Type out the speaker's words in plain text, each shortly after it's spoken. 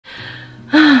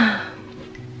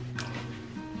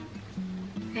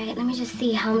Alright, let me just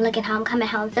see how I'm looking, how I'm coming,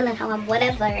 how I'm feeling, how I'm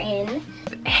whatever in.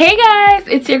 Hey guys,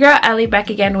 it's your girl Ellie back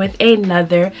again with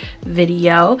another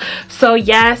video. So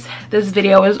yes, this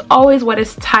video is always what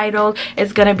it's titled.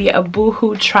 It's gonna be a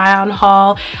Boohoo try on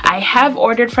haul. I have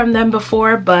ordered from them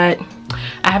before, but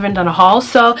I haven't done a haul,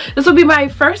 so this will be my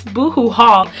first Boohoo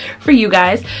haul for you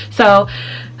guys. So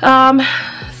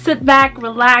sit back,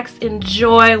 relax,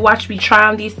 enjoy, watch me try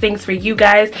on these things for you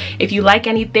guys. If you like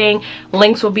anything,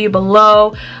 links will be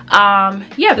below.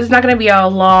 Yeah, this is not gonna be a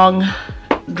long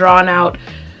drawn out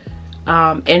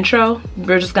intro.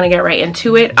 We're just gonna get right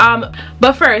into it.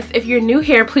 But first, if you're new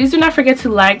here, please do not forget to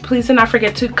like, please do not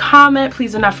forget to comment,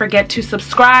 please do not forget to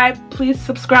subscribe. Please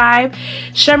subscribe,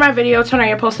 share my video, turn on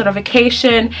your post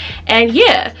notification, and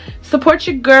yeah, support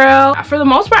your girl. For the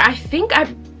most part, I think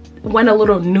I went a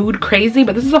little nude crazy,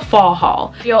 but this is a fall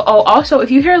haul. Oh, also,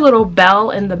 if you hear a little bell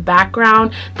in the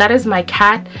background, that is my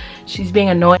cat. She's being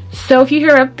annoying. So if you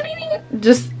hear a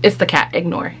just, it's the cat,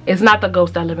 ignore. It's not the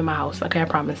ghost that live in my house, okay? I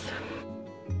promise.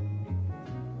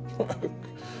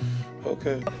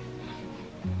 Okay.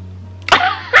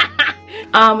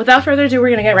 Without further ado, we're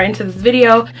gonna get right into this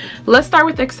video. Let's start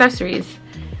with accessories.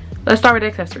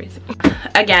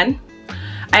 Again,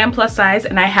 I am plus size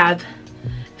and I have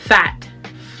fat,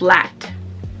 flat,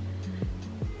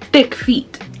 thick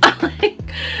feet.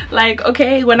 like,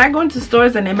 okay, when I go into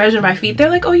stores and they measure my feet, they're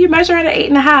like, oh, you measure at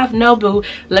an 8.5. No, boo,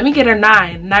 let me get a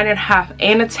 9, 9.5,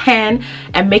 and a 10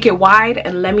 and make it wide,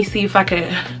 and let me see if I could,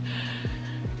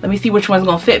 let me see which one's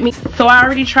gonna fit me. So I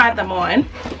already tried them on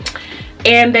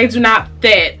and they do not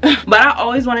fit, but I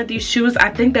always wanted these shoes. I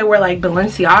think they were like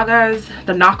Balenciaga's,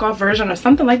 the knockoff version or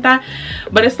something like that,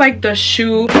 but it's like the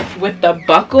shoe with the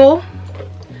buckle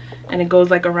and it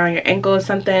goes like around your ankle or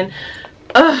something.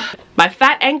 Ugh. My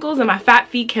fat ankles and my fat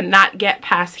feet cannot get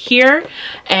past here,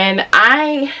 and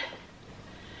I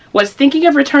was thinking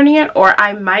of returning it, or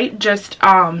I might just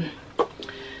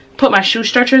put my shoe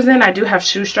stretchers in. I do have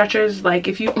shoe stretchers. Like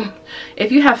if you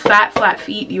have fat flat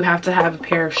feet, you have to have a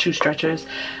pair of shoe stretchers.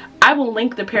 I will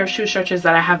link the pair of shoe stretchers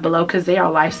that I have below because they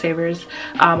are lifesavers.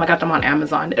 I got them on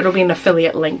Amazon. It'll be an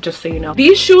affiliate link, just so you know.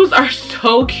 These shoes are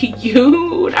so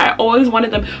cute. I always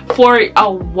wanted them for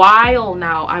a while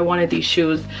now. I wanted these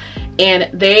shoes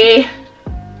and they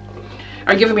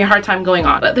are giving me a hard time going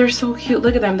on, but they're so cute.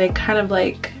 Look at them. They kind of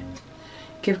like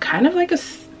give kind of like a,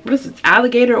 what is it,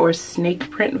 alligator or snake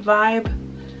print vibe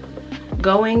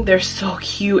going. They're so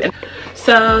cute. And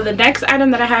so the next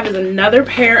item that I have is another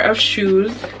pair of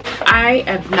shoes. I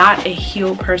am not a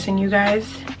heel person, you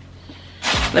guys.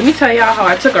 Let me tell y'all how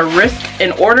I took a risk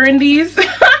in ordering these.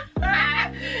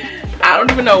 I don't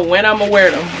even know when I'm gonna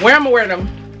wear them, where I'm gonna wear them,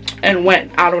 and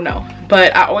when, I don't know.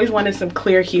 But I always wanted some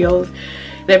clear heels.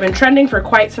 They've been trending for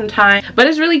quite some time, but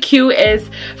it's really cute. Is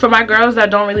for my girls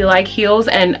that don't really like heels,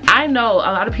 and I know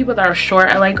a lot of people that are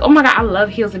short are like, oh my god, I love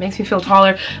heels, it makes me feel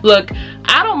taller. Look,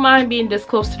 I don't mind being this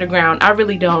close to the ground. I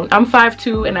really don't. I'm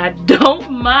 5'2" and I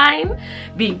don't mind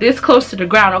being this close to the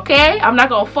ground, okay? I'm not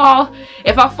gonna fall.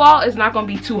 If I fall, it's not gonna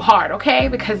be too hard, okay?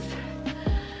 Because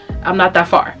I'm not that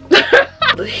far.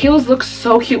 The heels look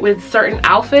so cute with certain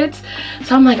outfits,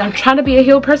 so I'm like, I'm trying to be a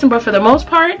heel person, but for the most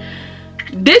part,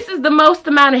 this is the most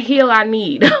amount of heel I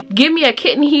need. Give me a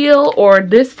kitten heel or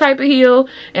this type of heel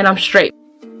and I'm straight.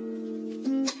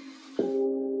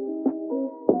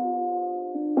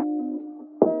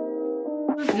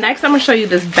 Next, I'm gonna show you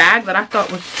this bag that I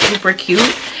thought was super cute.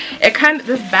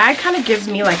 This bag kind of gives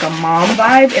me like a mom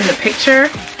vibe in the picture.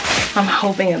 I'm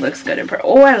hoping it looks good in person.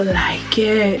 Oh, I like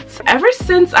it. Ever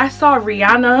since I saw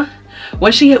Rihanna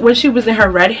when she was in her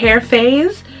red hair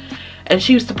phase, and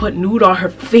she used to put nude on her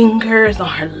fingers, on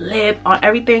her lip, on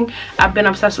everything, I've been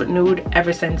obsessed with nude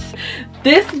ever since.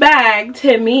 This bag,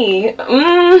 to me,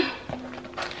 I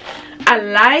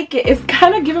like it. It's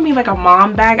kind of giving me like a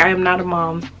mom bag. I am not a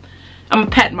mom. I'm a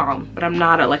pet mom, but I'm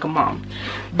not like a mom.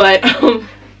 But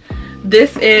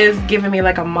this is giving me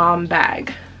like a mom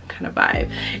bag kind of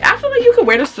vibe. I feel like you could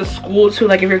wear this to school too,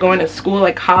 like if you're going to school,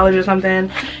 like college or something.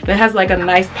 And it has like a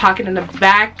nice pocket in the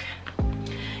back.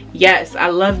 Yes, I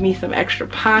love me some extra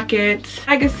pockets.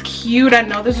 Bag is cute. I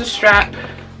know there's a strap.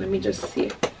 Let me just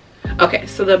see. Okay,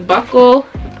 so the buckle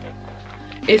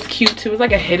is cute too. It's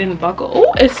like a hidden buckle.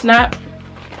 Oh, it snapped.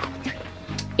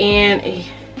 And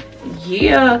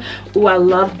yeah. Oh, I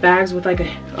love bags with like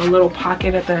a little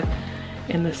pocket at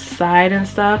in the side and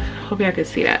stuff. Hope y'all can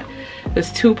see that.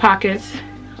 There's 2 pockets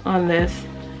on this.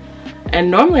 And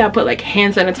normally I put like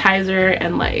hand sanitizer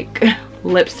and like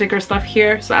lipstick or stuff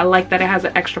here, so I like that it has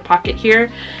an extra pocket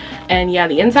here. And yeah,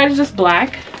 the inside is just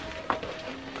black,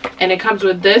 and it comes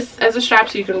with this as a strap,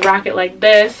 so you can rock it like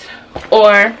this,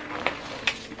 or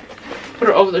Put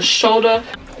it over the shoulder.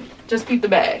 Just peep the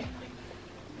bag.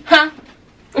 Huh?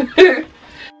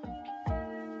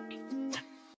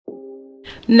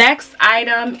 Next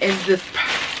item is this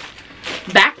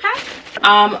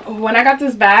backpack. When I got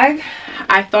this bag,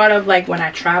 I thought of like when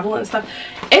I travel and stuff.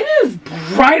 It is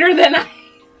brighter than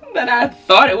I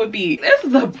thought it would be. This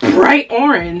is a bright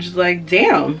orange. Like,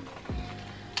 damn.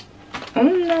 I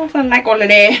don't know if I like all of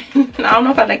that. I don't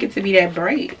know if I like it to be that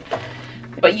bright.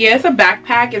 But yeah, it's a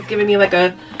backpack. It's giving me like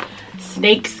a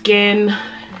snake skin,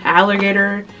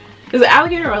 alligator. Is it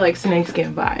alligator or like snake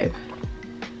skin vibe?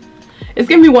 It's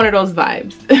giving me one of those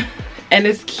vibes. And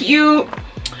it's cute. A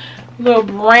little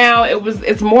brown.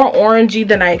 It's more orangey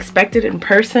than I expected in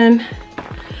person.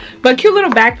 But cute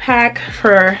little backpack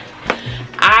for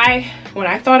when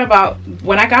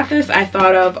I got this, I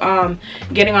thought of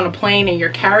getting on a plane and your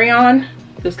carry-on.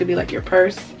 This could be like your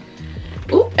purse.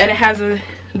 Ooh, and it has a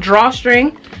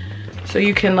drawstring so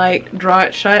you can like draw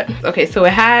it shut. Okay, so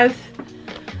it has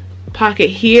pocket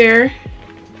here,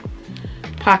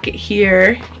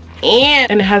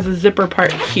 and it has a zipper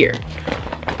part here.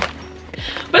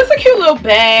 But it's a cute little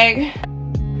bag.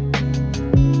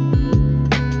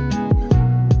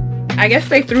 I guess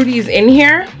they threw these in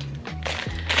here.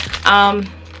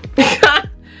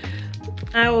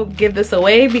 I will give this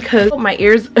away because my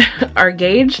ears are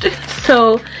gauged.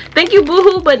 So thank you,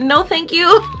 Boohoo, but no thank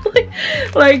you.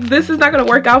 Like, this is not gonna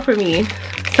work out for me.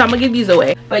 So I'm gonna give these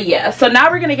away. But yeah, so now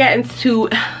we're gonna get into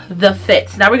the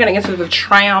fits. Now we're gonna get into the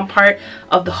try on part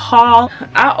of the haul.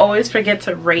 I always forget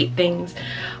to rate things.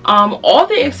 All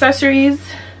the accessories,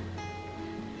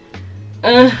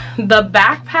 the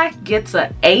backpack gets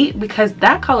an 8 because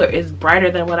that color is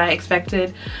brighter than what I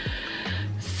expected.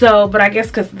 So, but I guess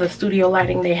because the studio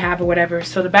lighting they have or whatever.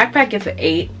 So the backpack gets an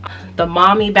 8. The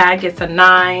mommy bag gets a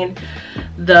 9.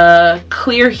 The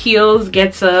clear heels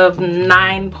gets a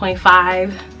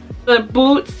 9.5. The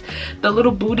boots, the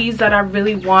little booties that I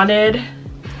really wanted,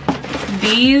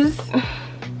 these,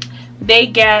 they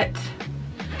get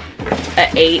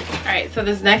an 8. All right, so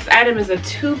this next item is a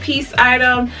 2-piece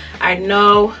item. I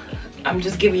know I'm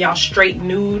just giving y'all straight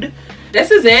nude.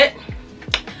 This is it.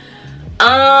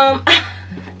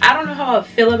 I don't know how I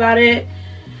feel about it.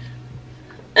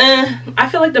 I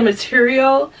feel like the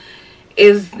material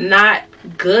is not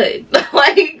good.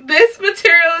 Like, this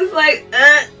material is like,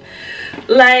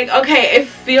 okay, it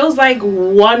feels like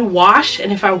one wash,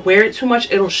 and if I wear it too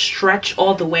much, it'll stretch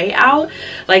all the way out.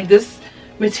 Like, this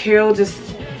material just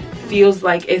feels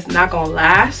like it's not gonna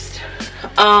last.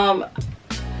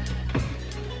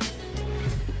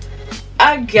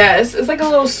 I guess it's like a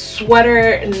little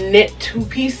sweater knit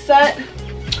 2-piece set,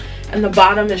 and the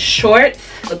bottom is short.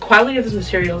 The quality of this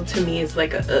material to me is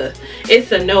like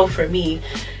it's a no for me.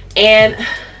 And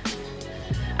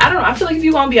I don't know, I feel like if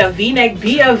you want to be a v-neck,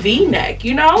 be a v-neck,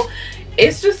 you know?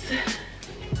 It's just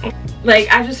like,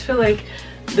 I just feel like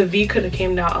the v could have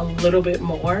came down a little bit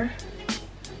more.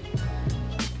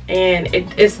 And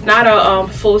it's not a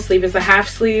full sleeve, it's a half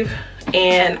sleeve,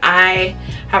 and I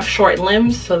have short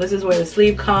limbs, so this is where the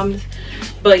sleeve comes.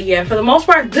 But yeah, for the most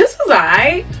part, this is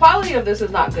alright. Quality of this is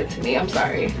not good to me, I'm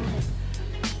sorry.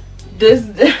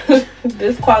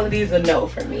 This quality is a no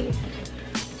for me.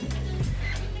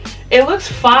 It looks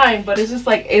fine, but it's just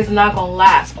like, it's not gonna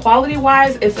last. Quality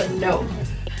wise, it's a no.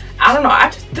 I don't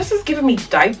know, this is giving me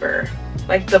diaper.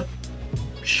 Like, the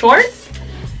shorts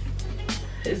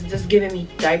is just giving me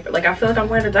diaper. Like, I feel like I'm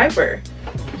wearing a diaper.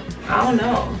 I don't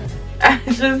know.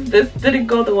 This didn't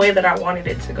go the way that I wanted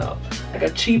it to go. Like a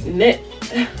cheap knit.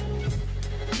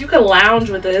 You can lounge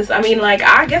with this. I mean, like,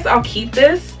 I guess I'll keep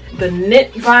this. The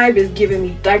knit vibe is giving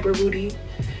me diaper booty.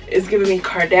 It's giving me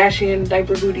Kardashian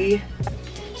diaper booty.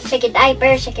 Shake your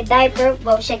diaper, shake your diaper.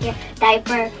 Whoa, shake your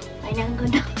diaper. I know I'm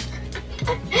gonna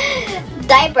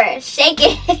diaper, shake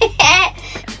it.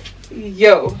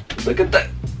 Yo, look at that.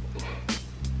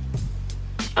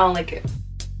 I don't like it.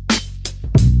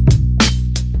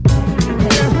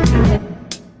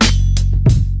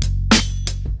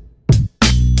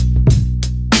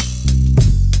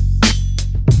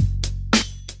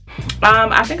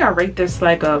 I think I rate this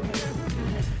like a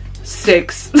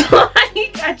 6.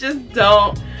 Like, I just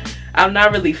don't, I'm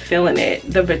not really feeling it.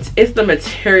 It's the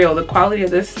material. The quality of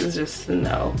this is just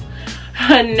no.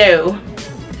 No.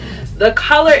 The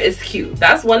color is cute.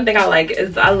 That's one thing I like,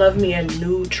 is I love me a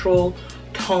neutral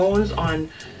tones on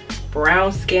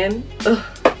brown skin. Ugh.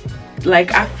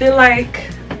 Like, I feel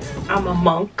like I'm a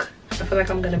monk. I feel like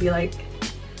I'm gonna be like,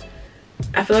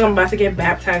 I feel like I'm about to get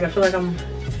baptized. I feel like I'm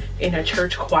in a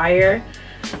church choir.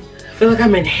 I feel like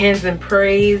I'm in Hands and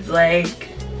Praise. Like,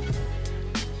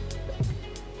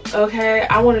 Okay,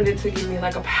 I wanted it to give me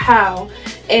like a pow.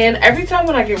 And every time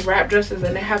when I get wrap dresses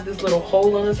and they have this little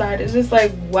hole on the side, it's just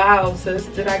like, wow, sis,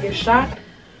 did I get shot?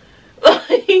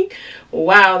 Like,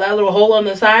 wow, that little hole on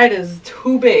the side is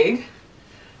too big.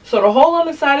 So the hole on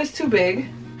the side is too big,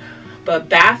 but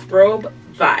bathrobe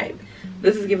vibe.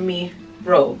 This is giving me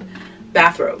robe,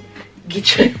 bathrobe.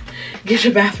 Get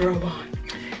your bathrobe on.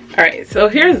 All right, so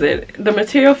here's it. The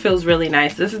material feels really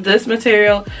nice. This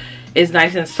material is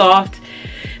nice and soft.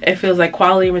 It feels like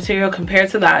quality material compared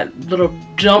to that little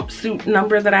jumpsuit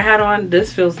number that I had on.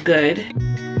 This feels good.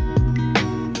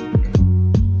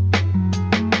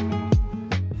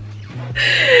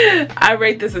 I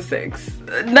rate this a 6.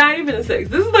 Not even a 6.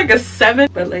 This is like a 7.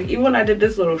 But like even when I did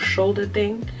this little shoulder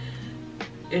thing,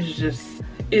 it's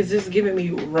just giving me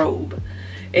robe.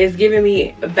 It's giving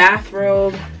me a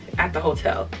bathrobe at the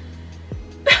hotel.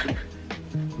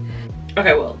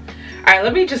 Okay, well, all right,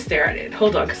 let me just stare at it.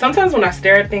 Hold on, because sometimes when I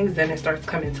stare at things, then it starts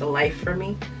coming to life for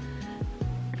me.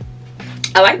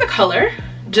 I like the color,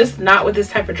 just not with this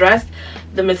type of dress.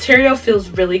 The material feels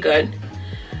really good.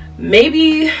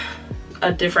 Maybe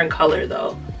a different color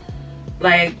though.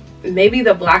 Like maybe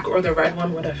the black or the red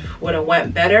one would have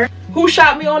went better. Who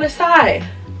shot me on the side?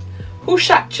 Who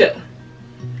shot you?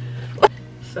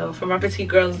 So for my petite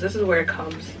girls, this is where it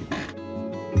comes.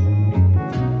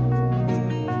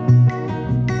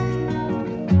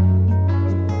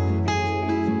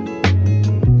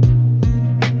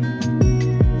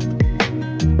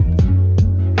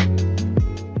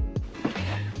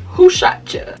 Who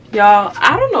shot you? Y'all,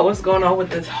 I don't know what's going on with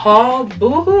this haul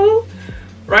Boohoo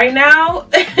right now.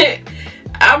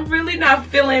 I'm really not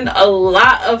feeling a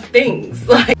lot of things.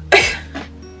 Like,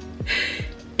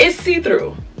 it's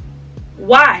see-through.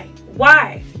 Why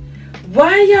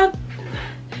y'all?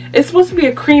 It's supposed to be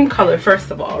a cream color,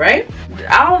 first of all, right?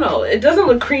 I don't know, it doesn't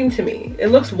look cream to me. It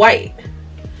looks white,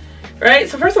 right?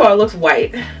 So first of all, it looks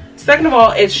white. Second of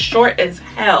all, it's short as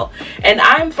hell, and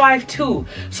I'm 5'2".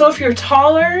 So if you're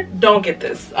taller, don't get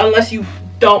this unless you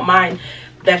don't mind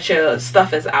that your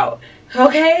stuff is out,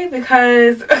 okay?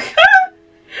 Because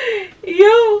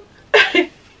yo,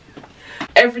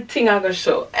 everything I'm gonna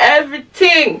show,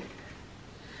 everything.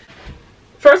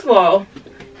 First of all,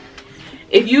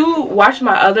 if you watch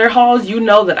my other hauls, you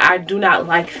know that I do not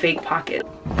like fake pockets.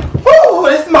 Ooh,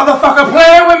 this motherfucker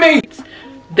playing with me.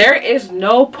 There is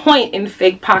no point in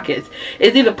fake pockets.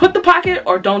 It's either put the pocket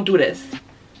or don't do this.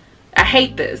 I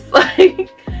hate this.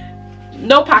 Like,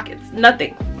 no pockets,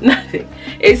 nothing.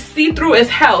 It's see-through as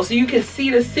hell, so you can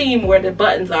see the seam where the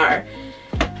buttons are.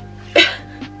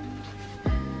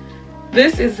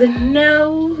 This is a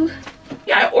no.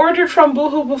 I ordered from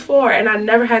Boohoo before and I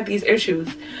never had these issues.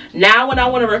 Now when I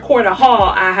want to record a haul,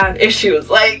 I have issues.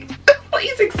 Like,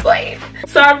 please explain.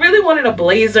 So I really wanted a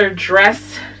blazer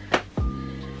dress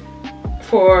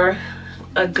for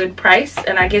a good price,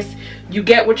 and I guess you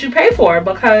get what you pay for,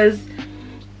 because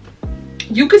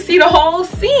you can see the whole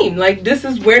seam. Like, this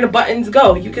is where the buttons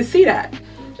go. You can see that.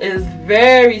 It's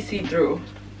very see-through.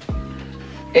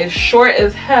 It's short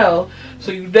as hell,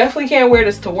 so you definitely can't wear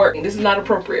this to work. This is not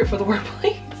appropriate for the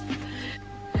workplace.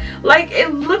 Like,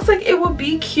 it looks like it would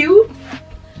be cute,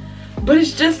 but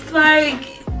it's just like,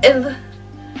 I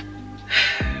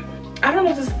don't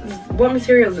know what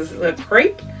material is this. Is it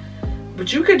crepe?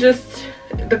 But you could just,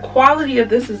 the quality of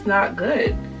this is not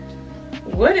good.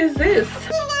 What is this?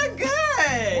 Oh my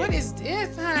god! What is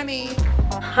this, honey?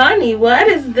 Honey, what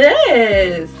is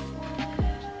this?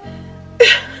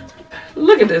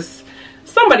 Look at this.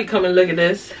 Somebody come and look at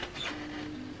this.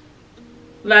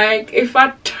 Like, if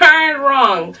I turn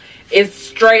wrong, it's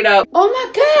straight up. Oh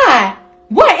my god!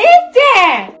 What is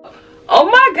that? Oh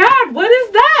my god, what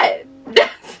is that?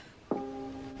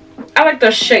 I like the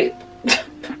shape.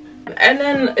 And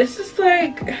then it's just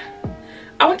like,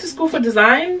 I went to school for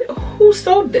design. Who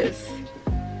sewed this?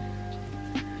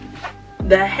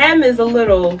 The hem is a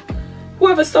little,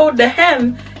 whoever sewed the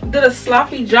hem did a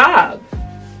sloppy job.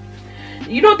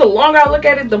 You know, the longer I look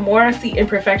at it, the more I see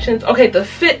imperfections. Okay, the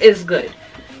fit is good.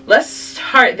 Let's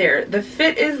start there. The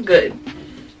fit is good,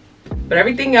 but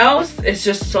everything else is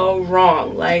just so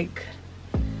wrong. Like,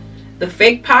 the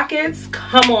fake pockets,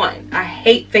 come on. I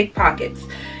hate fake pockets.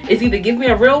 It's either give me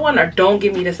a real one or don't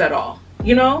give me this at all.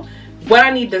 You know what I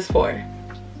need this for?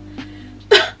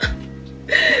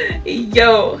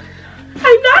 Yo,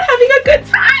 I'm not having a good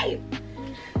time.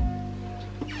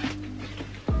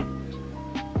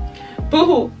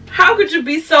 Boohoo, how could you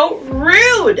be so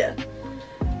rude?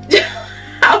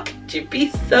 How could you be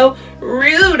so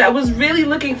rude? I was really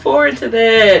looking forward to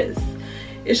this.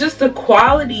 It's just the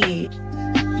quality.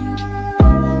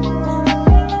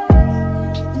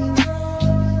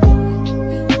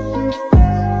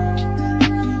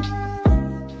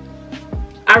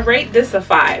 I rate this a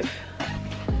 5.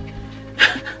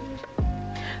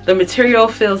 The material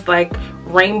feels like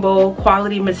rainbow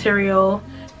quality material.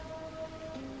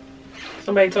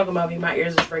 Somebody talking about me, my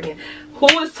ears is ringing. Who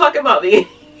is talking about me?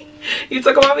 You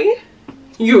talking about me?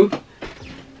 You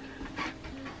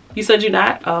said you're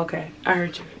not? Oh, okay, I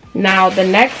heard you. Now the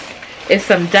next is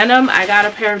some denim. I got a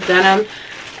pair of denim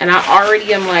and I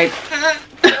already am like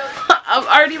I'm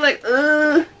already like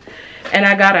ugh. And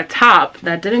I got a top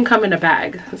that didn't come in a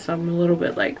bag, so I'm a little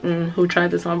bit like who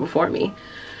tried this on before me?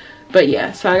 But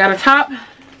yeah, so I got a top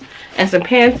and some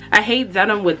pants. I hate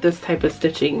denim with this type of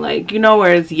stitching, like, you know,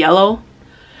 where it's yellow.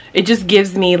 It just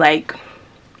gives me like,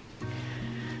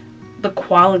 the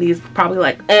quality is probably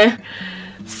like eh.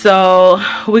 So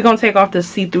we're gonna take off the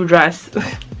see-through dress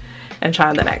and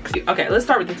try the next. Okay, let's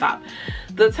start with the top.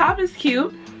 The top is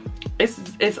cute.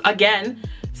 It's again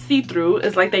see-through.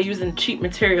 It's like they're using cheap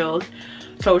materials,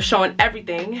 so it's showing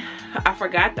everything. I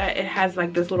forgot that it has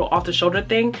like this little off-the-shoulder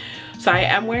thing, so I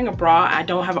am wearing a bra. I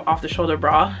don't have an off-the-shoulder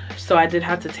bra, so I did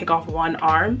have to take off one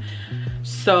arm.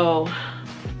 So,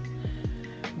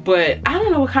 but I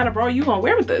don't know what kind of bra you gonna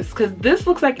wear with this, because this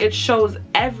looks like it shows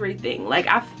everything. Like,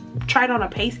 I've tried on a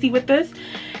pasty with this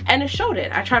and it showed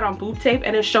it. I tried on boob tape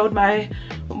and it showed my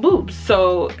boobs.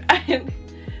 So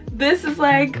this is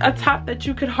like a top that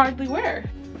you could hardly wear,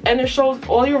 and it shows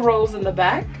all your rolls in the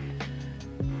back.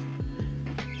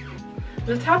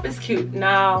 The top is cute.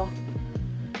 Now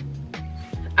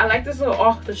I like this little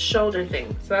off the shoulder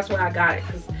thing, so that's why I got it,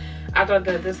 because I thought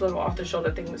that this little off the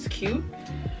shoulder thing was cute.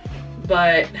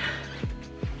 But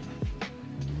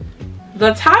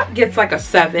the top gets like a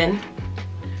 7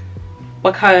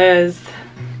 because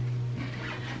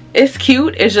it's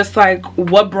cute. It's just like,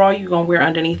 what bra you gonna wear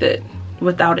underneath it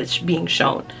without it being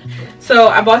shown? So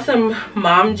I bought some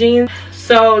mom jeans.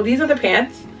 So these are the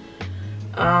pants.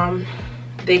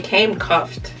 They came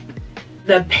cuffed.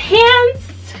 The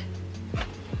pants,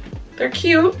 they're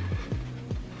cute.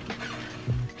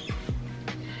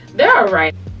 They're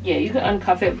alright. Yeah, you can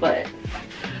uncuff it, but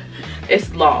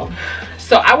it's long.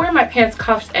 So I wear my pants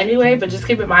cuffed anyway, but just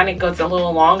keep in mind it goes a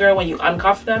little longer when you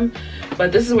uncuff them.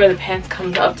 But this is where the pants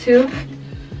comes up to.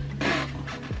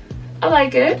 I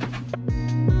like it.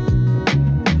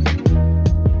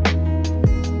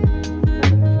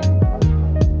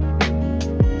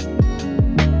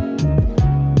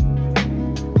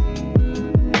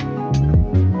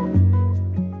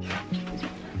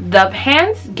 The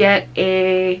pants get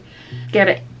a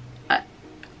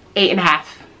 8.5.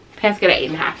 Pants get an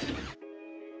 8.5.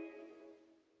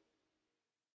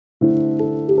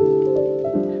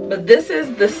 But this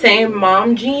is the same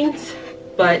mom jeans,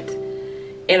 but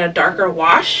in a darker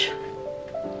wash.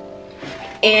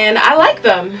 And I like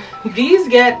them. These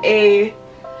get they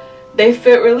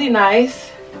fit really nice.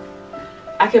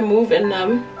 I can move in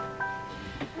them.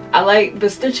 I like the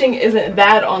stitching isn't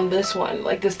bad on this one.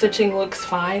 Like, the stitching looks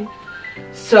fine.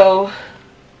 So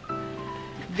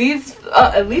these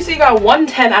at least you got 1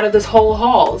 10 out of this whole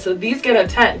haul, so these get a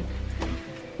 10.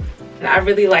 And I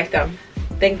really like them.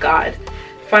 Thank God,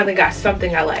 finally got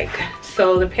something I like.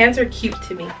 So the pants are cute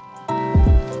to me.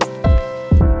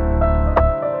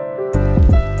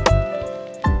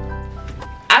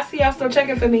 I see y'all still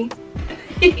checking for me.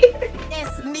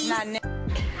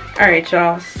 All right,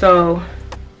 y'all, so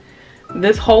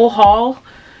this whole haul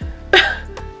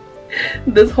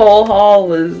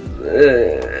was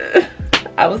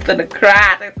I was gonna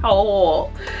cry this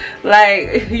whole,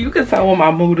 like, you can tell when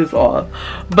my mood is off.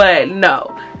 But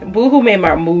no, Boohoo made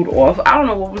my mood off. I don't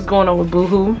know what was going on with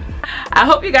Boohoo. I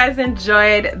hope you guys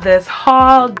enjoyed this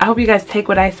haul. I hope you guys take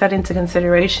what I said into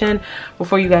consideration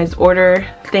before you guys order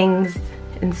things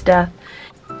and stuff.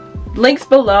 Links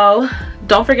below.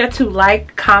 Don't forget to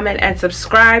like, comment, and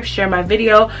subscribe. Share my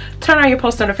video. Turn on your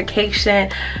post notification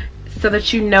so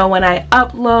that you know when I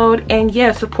upload. And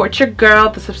yeah, support your girl.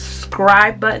 The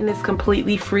subscribe button is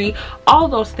completely free. All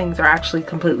those things are actually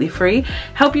completely free.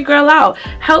 Help your girl out.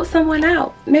 Help someone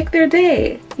out. Make their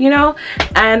day, you know?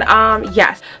 And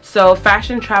yes, so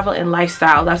fashion, travel, and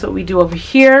lifestyle. That's what we do over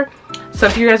here. So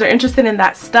if you guys are interested in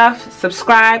that stuff,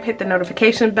 subscribe, hit the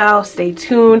notification bell, stay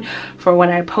tuned for when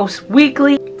I post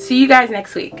weekly. See you guys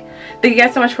next week. Thank you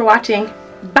guys so much for watching.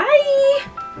 Bye!